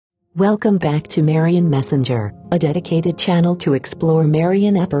Welcome back to Marian Messenger, a dedicated channel to explore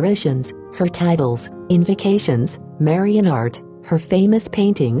Marian apparitions, her titles, invocations, Marian art, her famous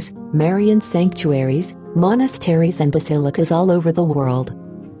paintings, Marian sanctuaries, monasteries and basilicas all over the world.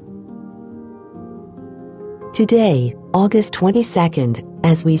 Today, August 22nd,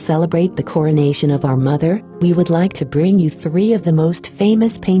 as we celebrate the coronation of our mother, we would like to bring you 3 of the most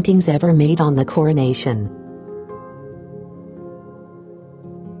famous paintings ever made on the coronation.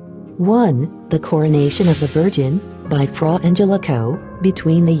 1. The Coronation of the Virgin, by Fra Angelico,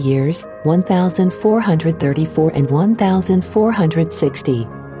 between the years 1434 and 1460.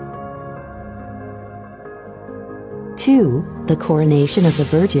 2. The Coronation of the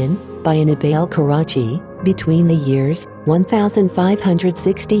Virgin, by Annibale Carracci, between the years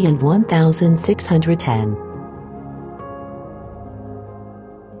 1560 and 1610.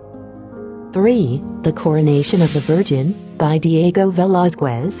 3. The Coronation of the Virgin, by Diego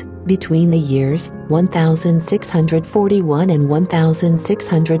Velázquez, between the years 1641 and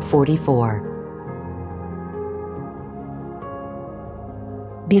 1644.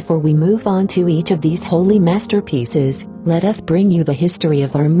 Before we move on to each of these holy masterpieces, let us bring you the history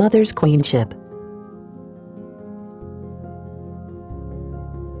of our mother's queenship.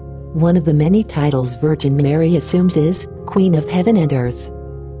 One of the many titles Virgin Mary assumes is Queen of Heaven and Earth.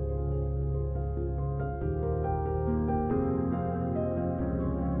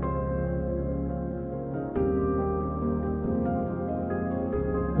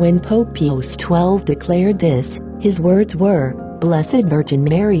 When Pope Pius XII declared this, his words were, "Blessed Virgin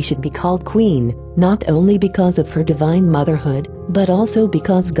Mary should be called Queen, not only because of her divine motherhood, but also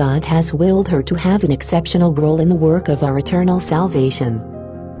because God has willed her to have an exceptional role in the work of our eternal salvation."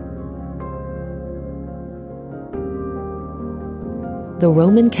 The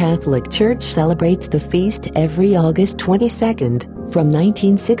Roman Catholic Church celebrates the feast every August 22nd, from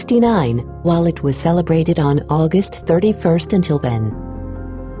 1969, while it was celebrated on August 31st until then.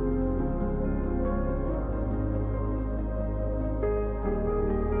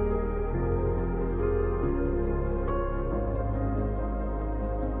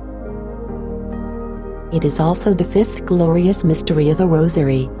 It is also the 5th glorious mystery of the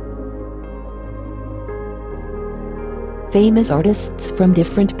Rosary. Famous artists from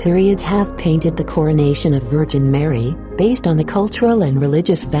different periods have painted the coronation of Virgin Mary, based on the cultural and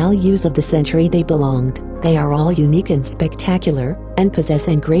religious values of the century they belonged. They are all unique and spectacular, and possess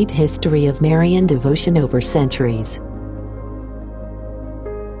a great history of Marian devotion over centuries.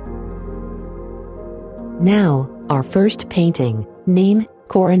 Now, our first painting, name,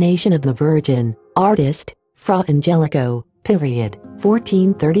 Coronation of the Virgin. Artist, Fra Angelico, period,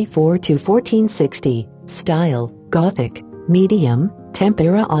 1434 to 1460, style, Gothic, medium,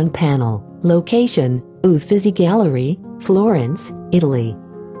 tempera on panel, location, Uffizi Gallery, Florence, Italy.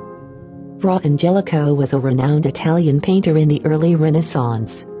 Fra Angelico was a renowned Italian painter in the early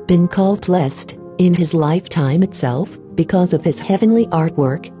Renaissance, been called blessed, in his lifetime itself, because of his heavenly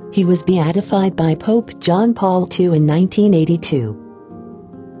artwork. He was beatified by Pope John Paul II in 1982.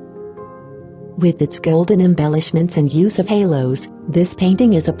 With its golden embellishments and use of halos, this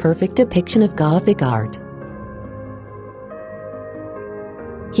painting is a perfect depiction of Gothic art.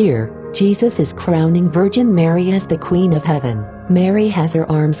 Here, Jesus is crowning Virgin Mary as the Queen of Heaven. Mary has her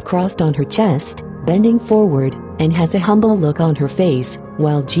arms crossed on her chest, bending forward, and has a humble look on her face,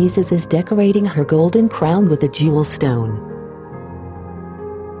 while Jesus is decorating her golden crown with a jewel stone.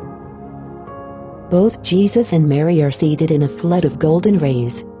 Both Jesus and Mary are seated in a flood of golden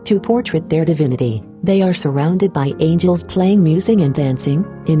rays. To portray their divinity, they are surrounded by angels playing music and dancing,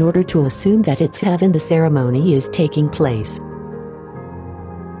 in order to assume that it's heaven the ceremony is taking place.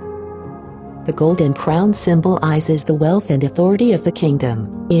 The golden crown symbolizes the wealth and authority of the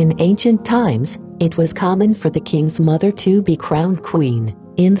kingdom. In ancient times, it was common for the king's mother to be crowned queen.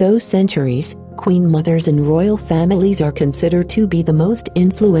 In those centuries, queen mothers and royal families are considered to be the most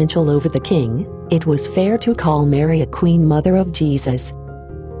influential over the king. It was fair to call Mary a queen mother of Jesus.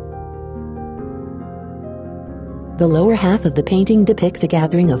 The lower half of the painting depicts a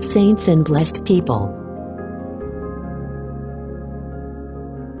gathering of saints and blessed people.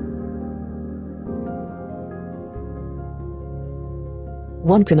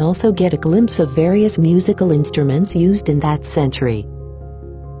 One can also get a glimpse of various musical instruments used in that century.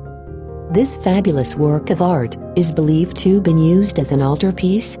 This fabulous work of art is believed to have been used as an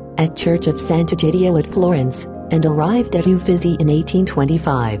altarpiece at Church of Sant'Egidio at Florence, and arrived at Uffizi in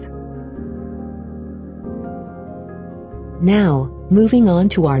 1825. Now, moving on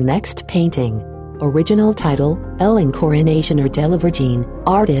to our next painting. Original title, El Coronation or della Vergine.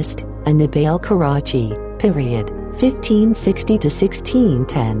 Artist, Annibale Carracci, period, 1560 to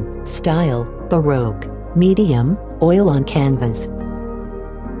 1610. Style: Baroque. Medium, oil on canvas.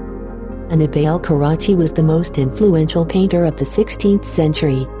 Annibale Carracci was the most influential painter of the 16th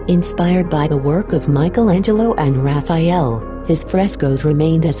century, inspired by the work of Michelangelo and Raphael. His frescoes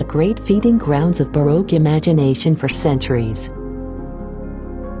remained as a great feeding grounds of Baroque imagination for centuries.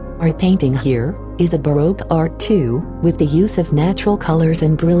 Our painting here is a Baroque art too, with the use of natural colors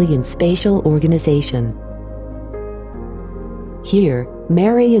and brilliant spatial organization. Here,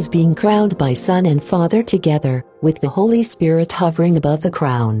 Mary is being crowned by Son and Father together, with the Holy Spirit hovering above the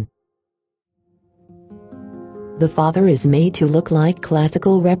crown. The Father is made to look like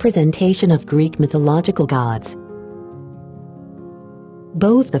classical representation of Greek mythological gods.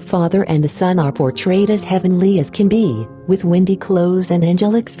 Both the Father and the Son are portrayed as heavenly as can be, with windy clothes and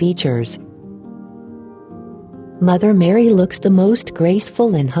angelic features. Mother Mary looks the most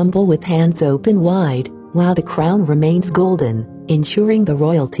graceful and humble with hands open wide, while the crown remains golden, ensuring the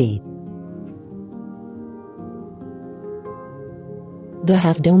royalty. The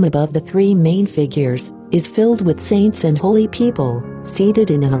half-dome above the three main figures is filled with saints and holy people,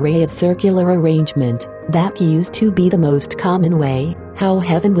 seated in an array of circular arrangement. That used to be the most common way how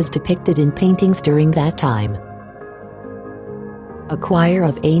heaven was depicted in paintings during that time. A choir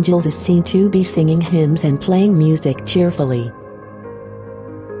of angels is seen to be singing hymns and playing music cheerfully.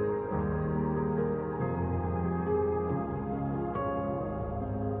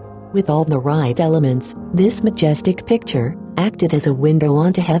 With all the right elements, this majestic picture acted as a window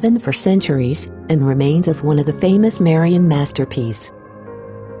onto heaven for centuries, and remains as one of the famous Marian masterpieces.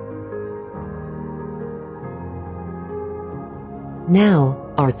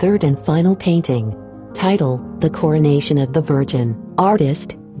 Now, our third and final painting. Title: The Coronation of the Virgin.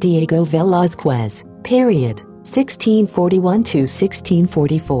 Artist: Diego Velázquez. Period: 1641 to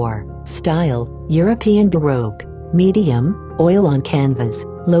 1644. Style: European Baroque. Medium, oil on canvas.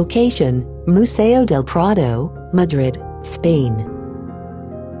 Location: Museo del Prado, Madrid, Spain.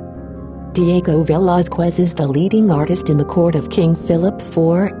 Diego Velázquez is the leading artist in the court of King Philip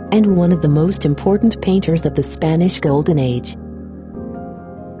IV, and one of the most important painters of the Spanish Golden Age.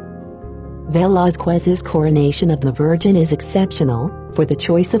 Velázquez's Coronation of the Virgin is exceptional, for the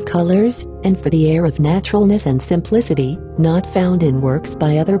choice of colors, and for the air of naturalness and simplicity, not found in works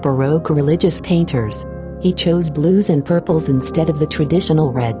by other Baroque religious painters. He chose blues and purples instead of the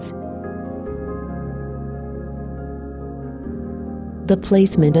traditional reds. The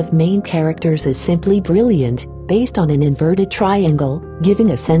placement of main characters is simply brilliant, based on an inverted triangle,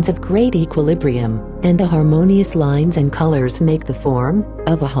 giving a sense of great equilibrium, and the harmonious lines and colors make the form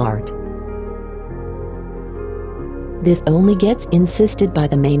of a heart. This only gets insisted by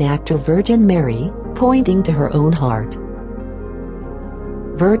the main actor Virgin Mary, pointing to her own heart.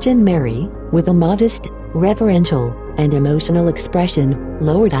 Virgin Mary, with a modest, reverential, and emotional expression,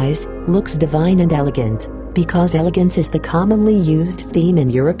 lowered eyes, looks divine and elegant. Because elegance is the commonly used theme in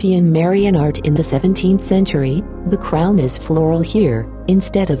European Marian art in the 17th century, the crown is floral here,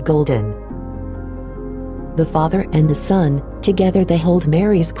 instead of golden. The Father and the Son, together they hold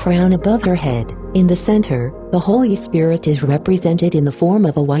Mary's crown above her head. In the center, the Holy Spirit is represented in the form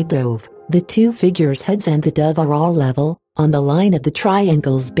of a white dove. The two figures' heads and the dove are all level, on the line of the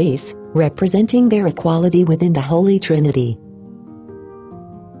triangle's base, representing their equality within the Holy Trinity.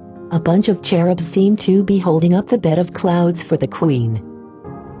 A bunch of cherubs seem to be holding up the bed of clouds for the Queen.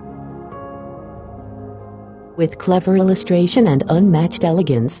 With clever illustration and unmatched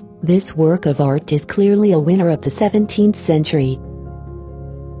elegance, this work of art is clearly a winner of the 17th century.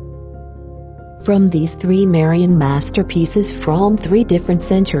 From these three Marian masterpieces from three different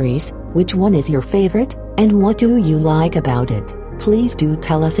centuries, which one is your favorite, and what do you like about it? Please do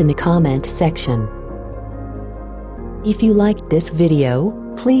tell us in the comment section. If you liked this video,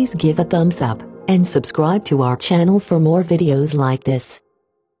 please give a thumbs up, and subscribe to our channel for more videos like this.